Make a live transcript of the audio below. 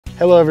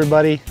Hello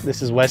everybody,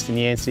 this is Weston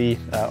Yancey,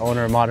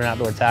 owner of Modern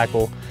Outdoor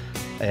Tackle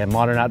and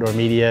Modern Outdoor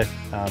Media.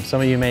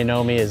 Some of you may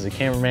know me as the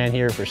cameraman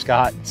here for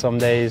Scott some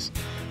days,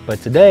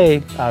 but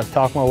today I've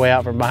talked my way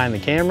out from behind the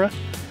camera,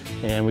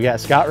 and we got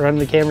Scott running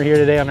the camera here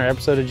today on our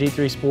episode of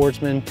G3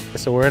 Sportsman.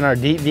 So we're in our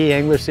Deep D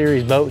Angler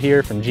Series boat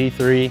here from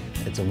G3.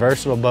 It's a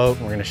versatile boat,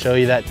 and we're gonna show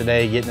you that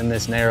today, getting in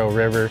this narrow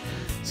river.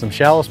 Some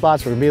shallow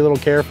spots, we're gonna be a little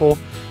careful,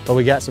 but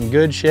we got some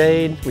good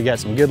shade, we got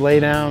some good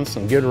laydowns,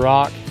 some good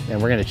rock,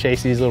 and we're gonna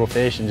chase these little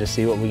fish and just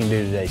see what we can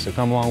do today. So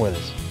come along with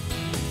us.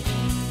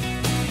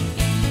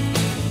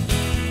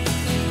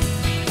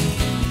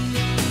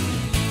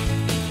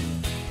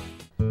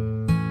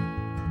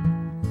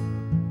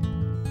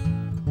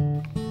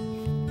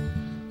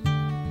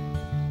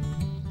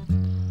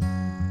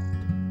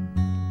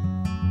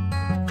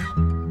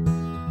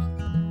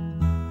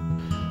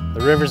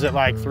 The river's at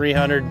like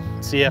 300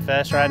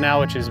 CFS right now,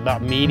 which is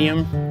about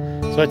medium.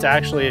 So it's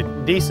actually a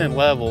decent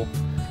level.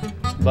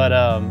 But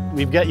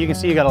you can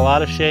see you got a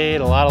lot of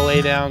shade, a lot of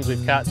laydowns.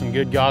 We've got some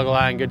good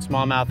goggle-eye and good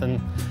smallmouth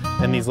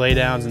in these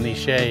laydowns and these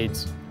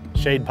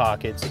shade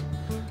pockets.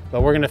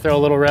 But we're gonna throw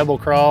little rebel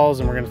crawls,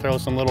 and we're gonna throw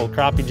some little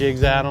crappie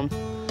jigs at them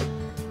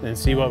and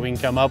see what we can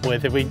come up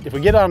with. If we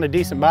get on a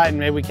decent bite and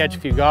maybe we catch a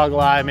few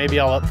goggle-eye, maybe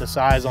I'll up the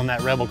size on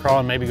that rebel crawl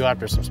and maybe go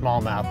after some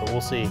smallmouth, but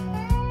we'll see.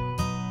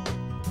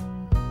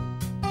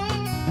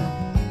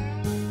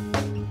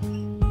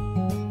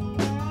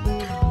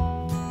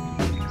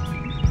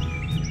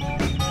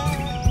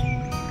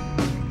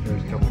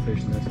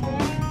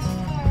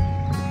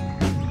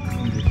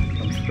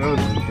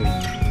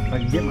 If I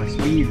can get my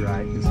speed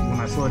right, because when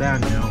I slow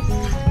down, you know,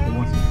 it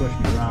wants to push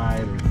me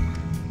right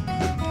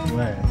or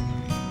left.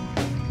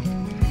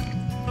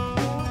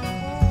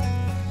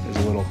 There's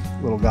a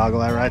little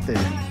goggle eye right there.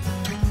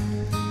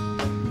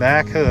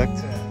 Back hooked.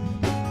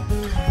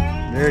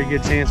 Very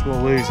good chance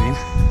we'll lose him.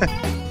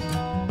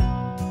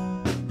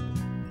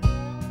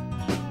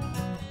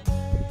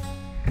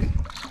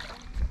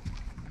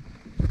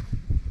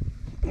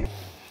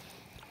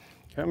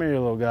 Come here,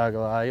 little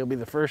goggle eye. You'll be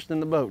the first in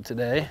the boat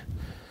today.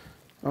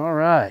 All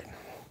right.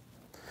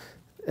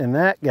 And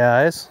that,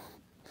 guys,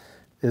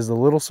 is the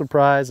little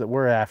surprise that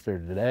we're after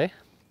today.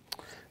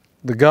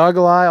 The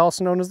goggle eye,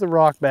 also known as the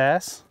rock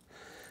bass.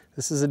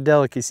 This is a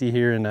delicacy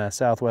here in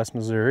southwest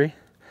Missouri.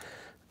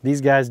 These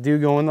guys do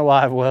go in the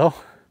live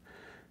well,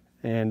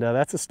 and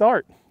that's a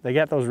start. They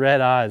got those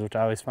red eyes, which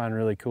I always find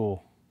really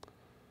cool.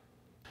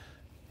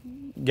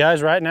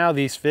 Guys, right now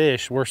these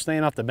fish, we're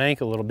staying off the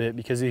bank a little bit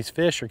because these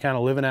fish are kind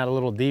of living out a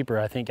little deeper,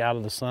 I think, out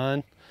of the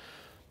sun.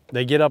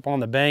 They get up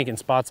on the bank in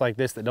spots like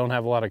this that don't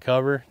have a lot of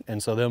cover,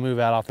 and so they'll move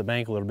out off the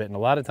bank a little bit, and a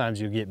lot of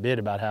times you'll get bit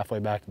about halfway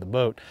back to the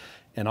boat,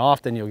 and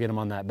often you'll get them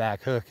on that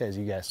back hook. As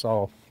you guys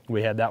saw,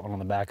 we had that one on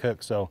the back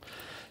hook. So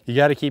you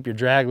got to keep your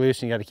drag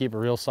loose, and you got to keep a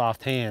real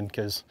soft hand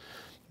because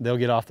they'll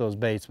get off those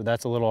baits. But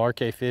that's a little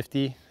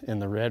RK50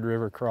 and the Red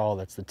River Crawl.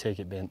 That's the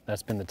ticket.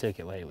 That's been the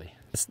ticket lately.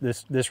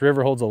 This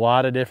river holds a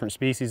lot of different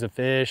species of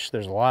fish.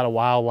 There's a lot of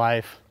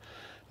wildlife,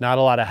 not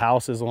a lot of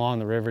houses along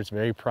the river. It's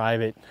very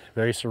private,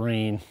 very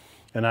serene.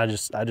 And I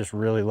just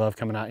really love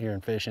coming out here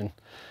and fishing.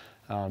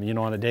 You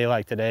know, on a day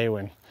like today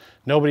when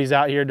nobody's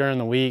out here during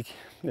the week,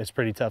 it's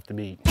pretty tough to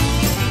beat.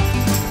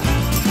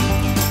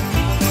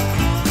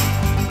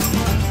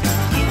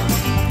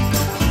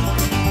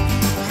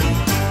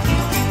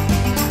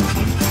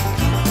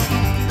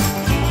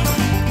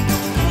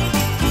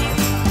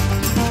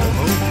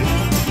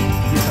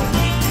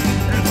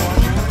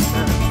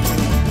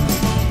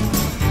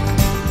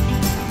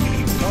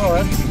 Oh,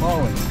 that's a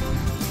small one.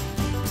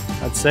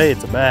 I'd say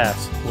it's a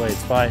bass, the way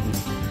it's fighting.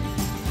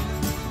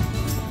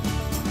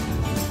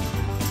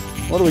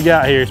 What do we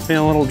got here? It's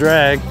feeling a little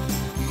drag.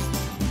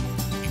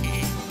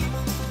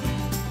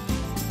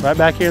 Right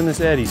back here in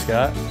this eddy,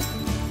 Scott.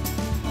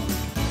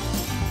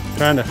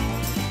 Trying to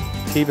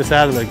keep us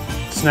out of the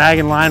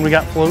snagging line we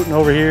got floating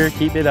over here.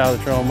 Keep it out of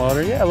the trolling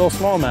motor. Yeah, a little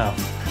smallmouth.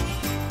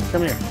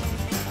 Come here.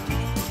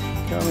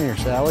 Come here,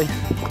 Sally.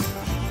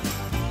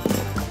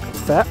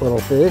 Fat little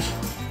fish.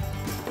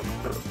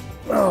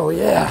 Oh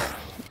yeah.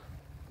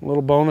 A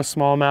little bonus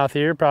smallmouth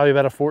here, probably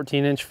about a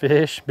 14-inch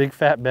fish, big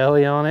fat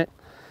belly on it.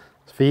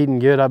 It's feeding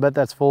good. I bet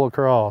that's full of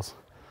crawls.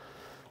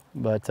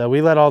 But we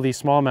let all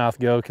these smallmouth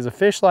go because a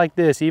fish like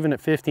this, even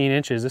at 15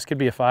 inches, this could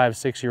be a 5,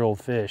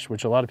 6-year-old fish,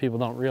 which a lot of people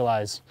don't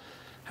realize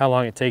how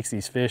long it takes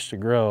these fish to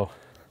grow.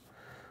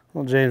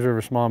 Little James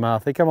River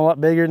smallmouth. They come a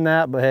lot bigger than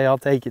that, but hey, I'll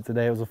take it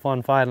today. It was a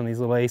fun fight on these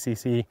little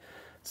ACC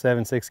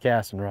 7.6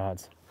 casting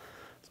rods.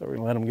 So we're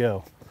gonna let them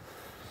go.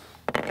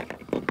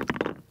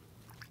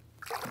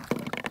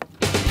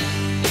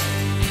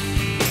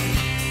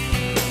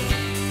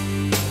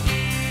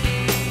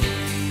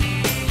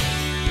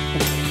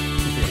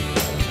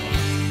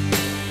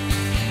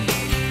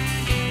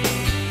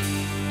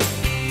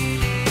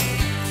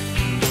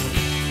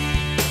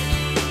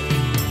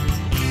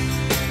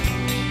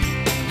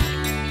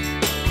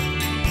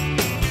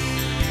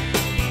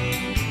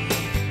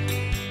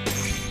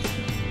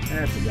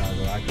 That's a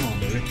goggle-eye. Come on,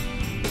 baby.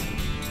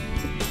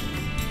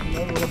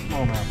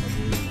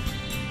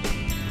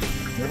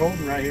 They're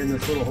holding right here in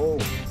this little hole.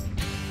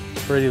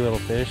 Pretty little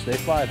fish, they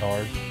fight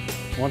hard.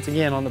 Once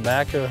again on the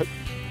back hook.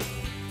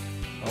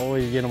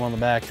 Always get them on the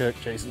back hook,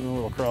 chasing the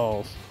little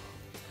crawls.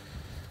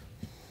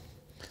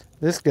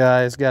 This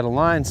guy's got a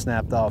line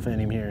snapped off in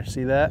him here,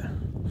 see that?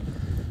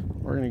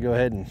 We're gonna go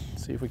ahead and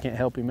see if we can't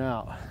help him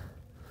out.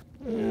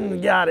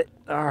 Got it,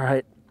 all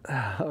right,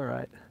 all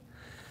right.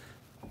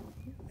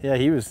 Yeah,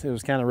 it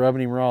was kind of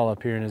rubbing him raw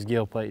up here in his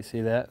gill plate,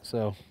 see that?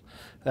 So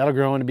that'll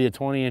grow into be a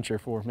 20-incher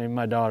for maybe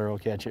my daughter will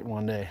catch it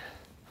one day.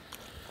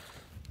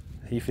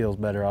 He feels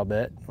better, I'll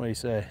bet. What do you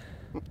say?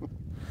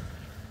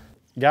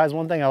 Guys,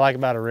 one thing I like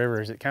about a river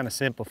is it kind of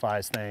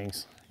simplifies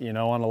things. You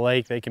know, on a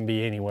lake, they can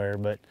be anywhere,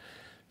 but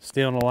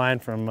stealing a line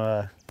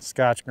from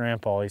Scott's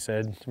grandpa, he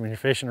said, when you're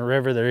fishing a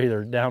river, they're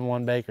either down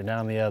one bank or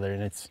down the other.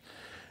 And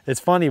it's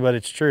funny, but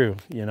it's true.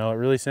 You know, it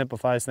really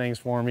simplifies things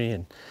for me.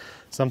 And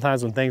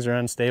sometimes when things are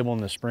unstable in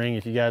the spring,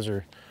 if you guys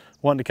are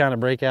wanting to kind of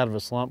break out of a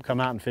slump,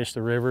 come out and fish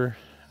the river,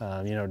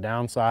 you know,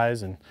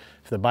 downsize. And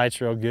if the bite's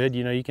real good,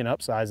 you know, you can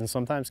upsize and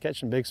sometimes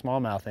catch some big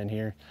smallmouth in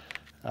here,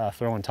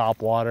 throwing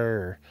top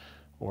water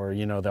or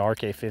you know, the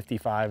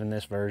RK55 in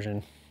this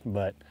version.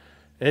 But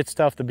it's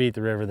tough to beat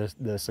the river.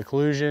 The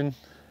seclusion,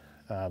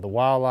 the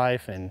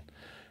wildlife, and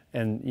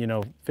you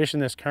know, fishing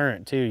this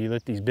current too. You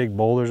look at these big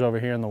boulders over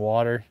here in the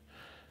water.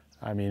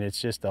 I mean,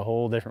 it's just a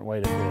whole different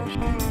way to fish.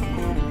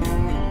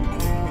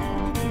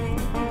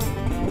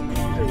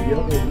 There you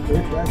go, there's a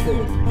fish right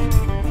there.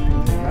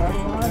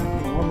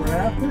 The one we're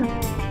after,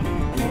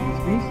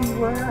 the species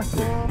we're after.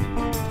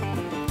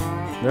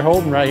 They're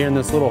holding right here in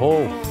this little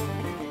hole.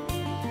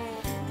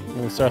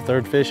 It's our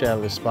third fish out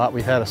of this spot.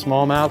 We've had a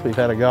smallmouth, we've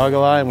had a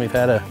goggle-eye, and we've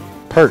had a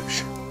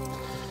perch.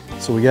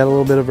 So we got a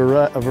little bit of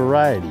a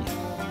variety.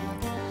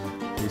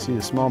 You see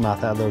the smallmouth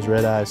have those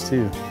red eyes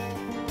too.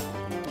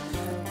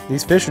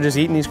 These fish are just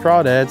eating these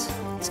crawdads.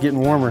 It's getting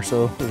warmer,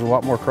 so there's a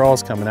lot more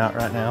crawls coming out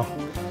right now.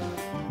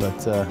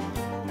 But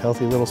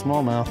healthy little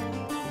smallmouth.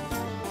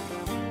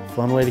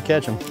 Fun way to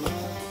catch them.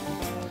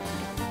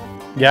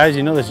 Guys,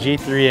 you know this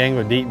G3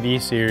 Angler Deep V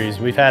series,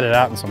 we've had it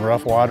out in some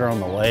rough water on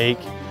the lake.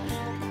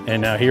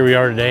 And here we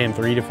are today in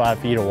 3 to 5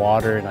 feet of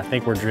water, and I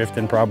think we're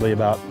drifting probably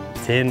about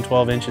 10,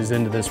 12 inches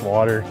into this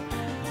water.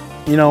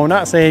 You know, we're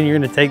not saying you're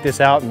gonna take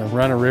this out and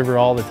run a river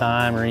all the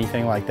time or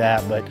anything like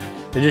that, but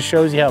it just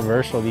shows you how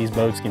versatile these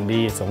boats can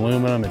be. It's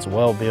aluminum, it's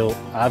well built.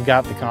 I've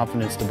got the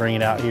confidence to bring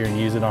it out here and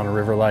use it on a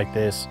river like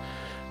this.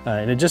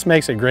 And it just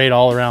makes a great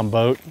all-around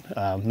boat,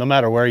 no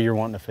matter where you're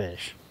wanting to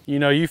fish. You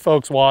know, you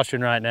folks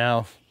watching right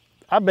now,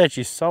 I bet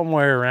you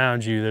somewhere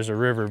around you there's a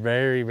river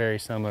very, very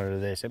similar to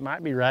this. It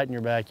might be right in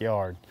your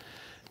backyard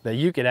that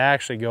you could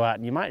actually go out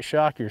and you might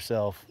shock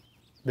yourself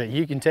that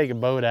you can take a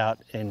boat out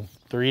in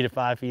 3 to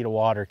 5 feet of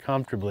water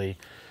comfortably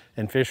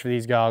and fish for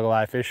these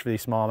goggle-eye, fish for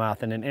these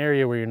smallmouth in an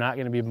area where you're not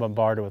going to be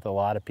bombarded with a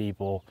lot of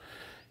people.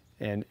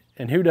 And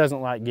who doesn't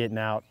like getting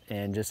out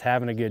and just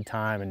having a good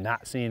time and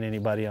not seeing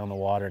anybody on the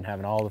water and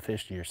having all the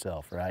fish to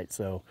yourself, right?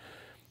 So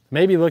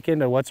maybe look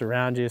into what's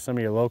around you, some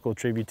of your local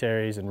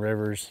tributaries and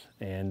rivers,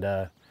 and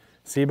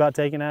see about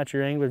taking out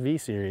your Angler V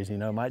series. You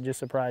know, it might just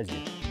surprise you.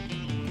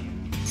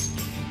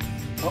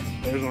 Oh,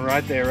 there's one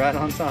right there, right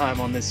on time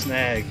on this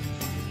snag.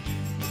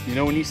 You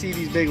know, when you see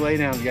these big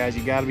laydowns, guys,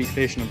 you gotta be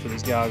fishing them for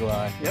this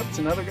goggle-eye. Yep, it's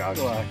another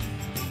goggle-eye.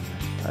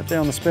 Right there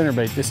on the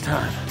spinnerbait this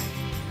time.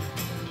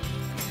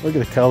 Look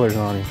at the colors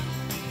on him.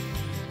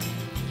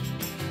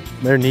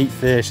 They're neat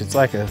fish. It's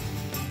like a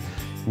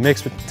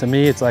mix, to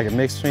me, it's like a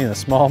mix between a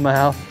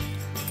smallmouth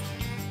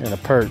and a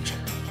perch.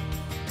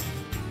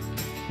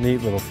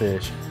 Neat little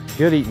fish.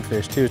 Good eating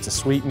fish too. It's a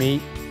sweet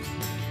meat.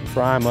 You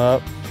fry them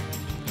up.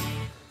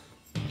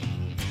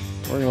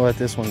 We're gonna let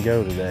this one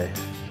go today.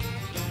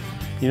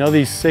 You know,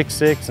 these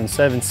 6.6 and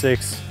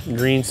 7.6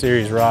 Green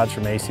Series rods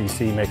from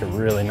ACC make a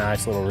really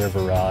nice little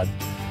river rod.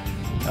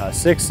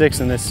 6.6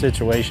 in this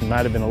situation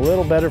might have been a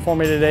little better for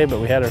me today, but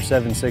we had our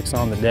 7.6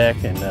 on the deck,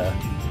 and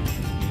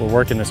we're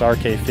working this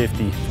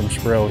RK50 from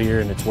Spro here,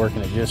 and it's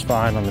working it just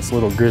fine on this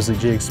little grizzly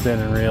jig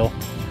spinning reel.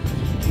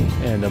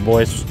 And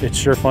boy, it's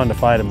sure fun to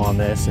fight them on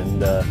this,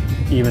 and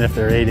even if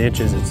they're 8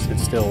 inches,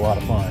 it's still a lot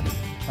of fun.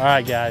 All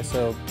right, guys,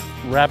 so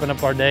wrapping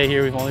up our day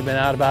here. We've only been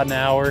out about an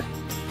hour,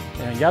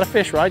 and got a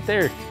fish right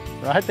there.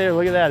 Right there,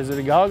 look at that. Is it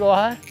a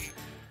goggle-eye?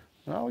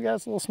 Well, we got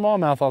this little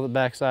smallmouth on the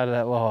backside of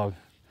that log.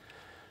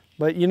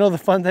 But you know the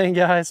fun thing,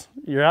 guys?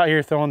 You're out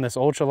here throwing this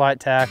ultralight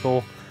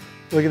tackle.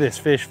 Look at this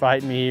fish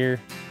fighting me here.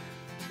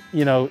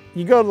 You know,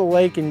 you go to the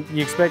lake and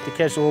you expect to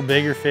catch a little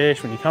bigger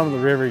fish. When you come to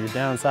the river, you're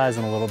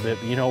downsizing a little bit,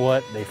 but you know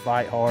what? They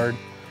fight hard.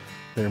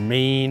 They're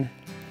mean.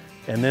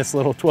 And this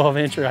little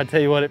 12-incher, I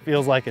tell you what, it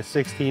feels like a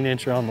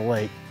 16-incher on the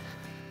lake.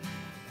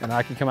 And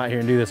I can come out here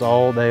and do this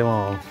all day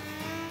long.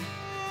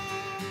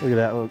 Look at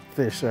that little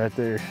fish right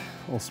there,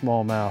 little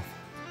smallmouth.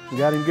 You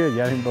got him good, you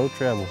got him both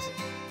trebles.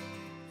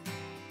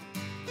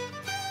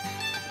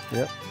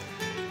 Yep.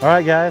 All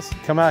right, guys,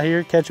 come out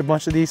here, catch a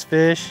bunch of these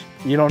fish.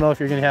 You don't know if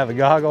you're gonna have a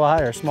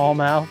goggle-eye or a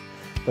smallmouth,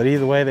 but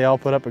either way, they all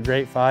put up a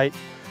great fight.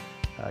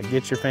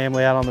 Get your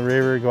family out on the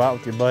river, go out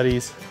with your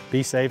buddies,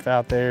 be safe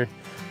out there.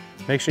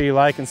 Make sure you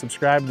like and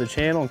subscribe to the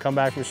channel and come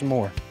back for some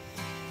more.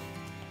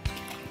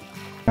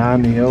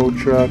 Line the old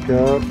truck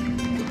up,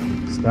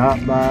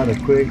 stop by the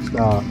quick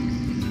stop,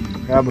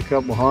 grab a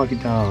couple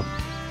honky tonks,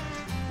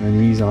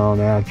 and ease on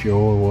out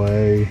your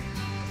way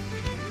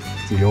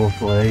to your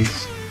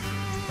place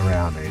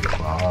around 8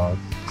 o'clock.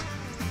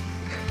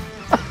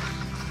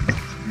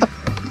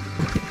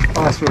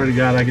 I swear to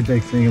God, I could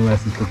take singing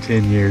lessons for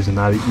 10 years and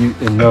not even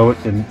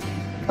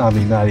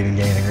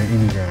gain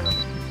any ground.